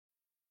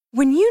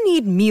When you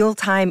need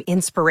mealtime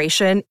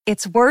inspiration,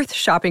 it's worth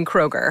shopping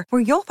Kroger,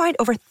 where you'll find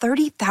over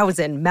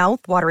 30,000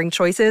 mouth-watering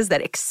choices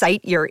that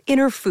excite your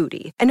inner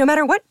foodie. And no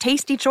matter what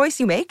tasty choice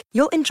you make,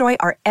 you'll enjoy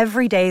our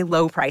everyday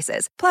low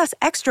prices, plus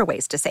extra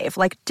ways to save,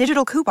 like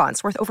digital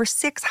coupons worth over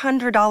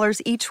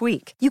 $600 each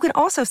week. You can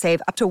also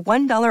save up to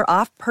 $1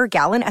 off per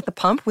gallon at the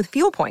pump with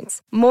fuel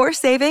points. More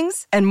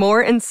savings and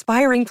more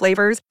inspiring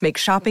flavors make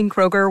shopping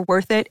Kroger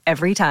worth it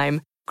every time.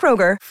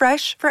 Kroger,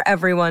 fresh for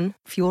everyone.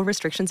 Fuel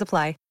restrictions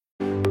apply.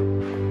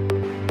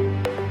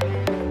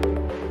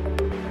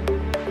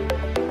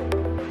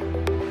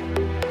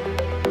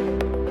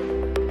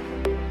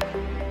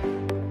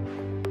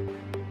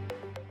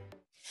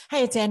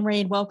 Hey, it's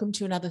Anne-Marie and welcome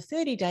to another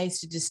 30 Days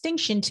to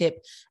Distinction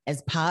tip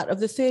as part of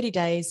the 30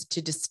 Days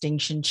to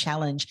Distinction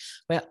Challenge,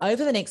 where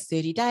over the next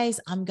 30 days,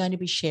 I'm going to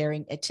be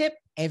sharing a tip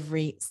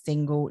every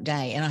single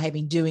day. And I have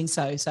been doing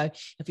so. So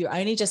if you're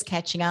only just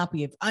catching up, or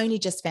you've only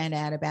just found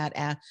out about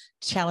our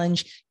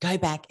challenge, go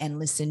back and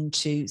listen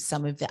to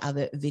some of the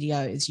other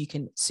videos. You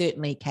can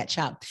certainly catch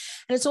up.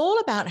 And it's all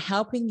about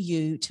helping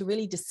you to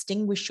really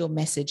distinguish your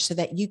message so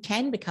that you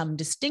can become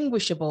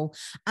distinguishable,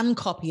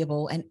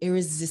 uncopyable, and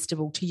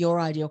irresistible to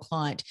your ideal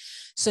client,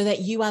 so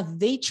that you are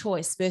the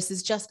choice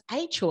versus just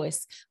a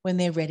choice when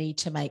they're ready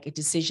to make a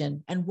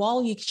decision. And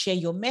while you share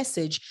your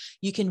message,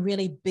 you can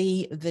really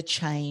be the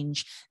change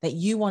that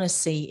you want to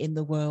see in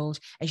the world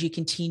as you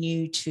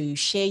continue to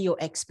share your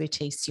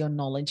expertise, your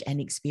knowledge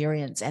and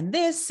experience. And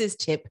this is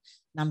tip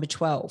number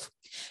 12.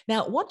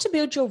 Now, want to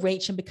build your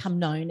reach and become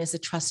known as a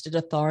trusted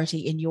authority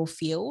in your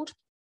field?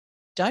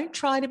 Don't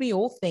try to be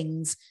all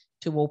things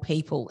to all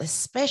people,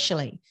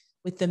 especially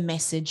with the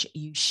message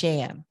you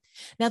share.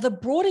 Now, the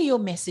broader your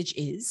message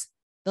is,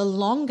 the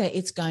longer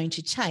it's going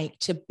to take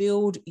to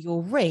build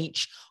your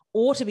reach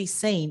or to be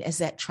seen as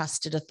that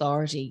trusted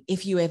authority,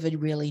 if you ever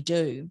really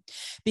do,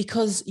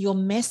 because your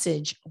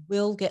message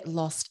will get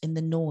lost in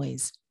the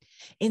noise.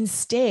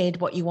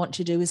 Instead, what you want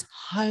to do is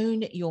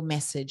hone your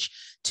message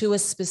to a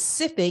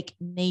specific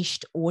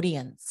niched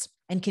audience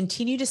and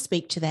continue to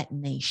speak to that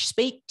niche.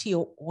 Speak to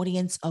your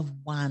audience of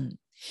one.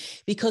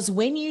 Because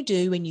when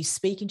you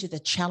speak into the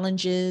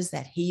challenges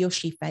that he or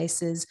she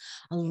faces,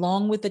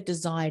 along with the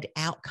desired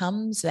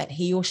outcomes that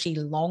he or she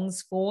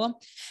longs for,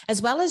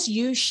 as well as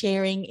you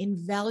sharing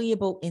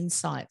invaluable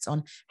insights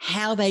on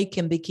how they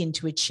can begin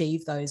to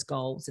achieve those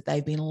goals that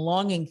they've been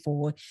longing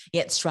for,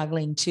 yet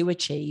struggling to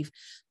achieve,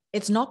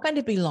 it's not going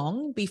to be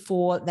long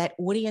before that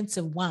audience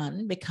of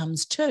one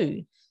becomes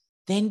two,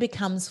 then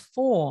becomes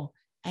 4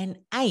 and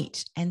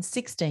 8 and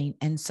 16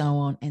 and so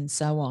on and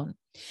so on.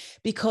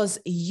 Because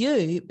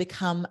you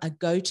become a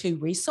go-to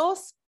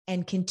resource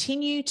and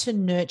continue to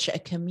nurture a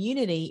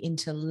community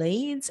into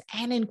leads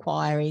and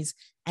inquiries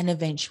and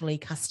eventually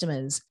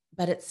customers.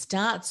 But it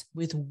starts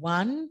with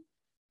one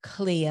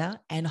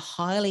clear and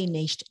highly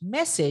niched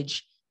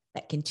message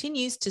that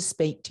continues to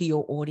speak to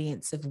your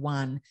audience of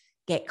one.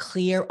 Get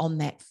clear on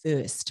that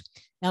first.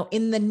 Now,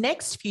 in the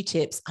next few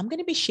tips, I'm going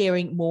to be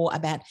sharing more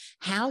about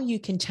how you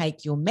can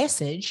take your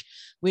message,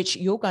 which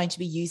you're going to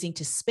be using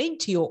to speak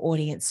to your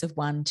audience of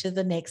one, to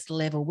the next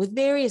level with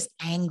various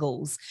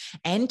angles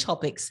and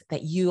topics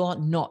that you are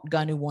not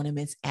going to want to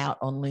miss out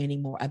on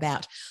learning more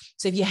about.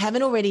 So if you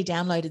haven't already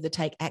downloaded the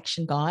Take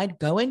Action Guide,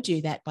 go and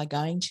do that by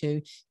going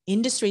to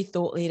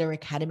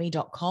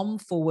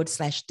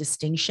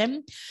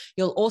industrythoughtleaderacademy.com/distinction.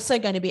 You're also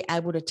going to be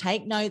able to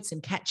take notes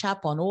and catch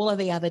up on all of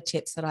the other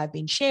tips that I've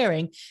been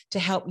sharing to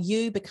help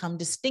you become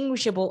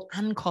distinguishable,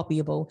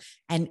 uncopyable,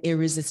 and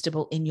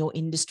irresistible in your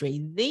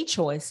industry. The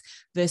choice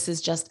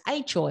versus just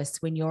a choice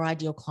when your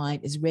ideal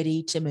client is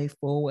ready to move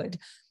forward.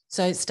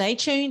 So stay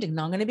tuned, and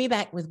I'm going to be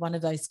back with one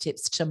of those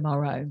tips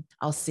tomorrow.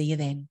 I'll see you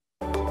then.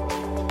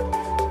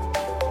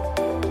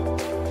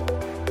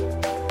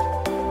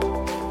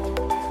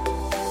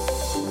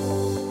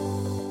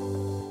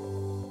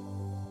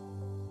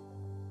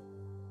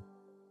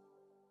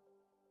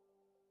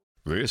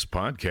 This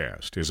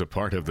podcast is a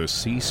part of the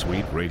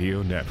C-Suite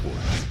Radio Network.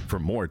 For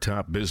more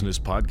top business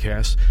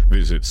podcasts,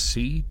 visit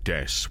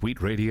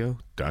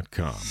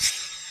c-suiteradio.com.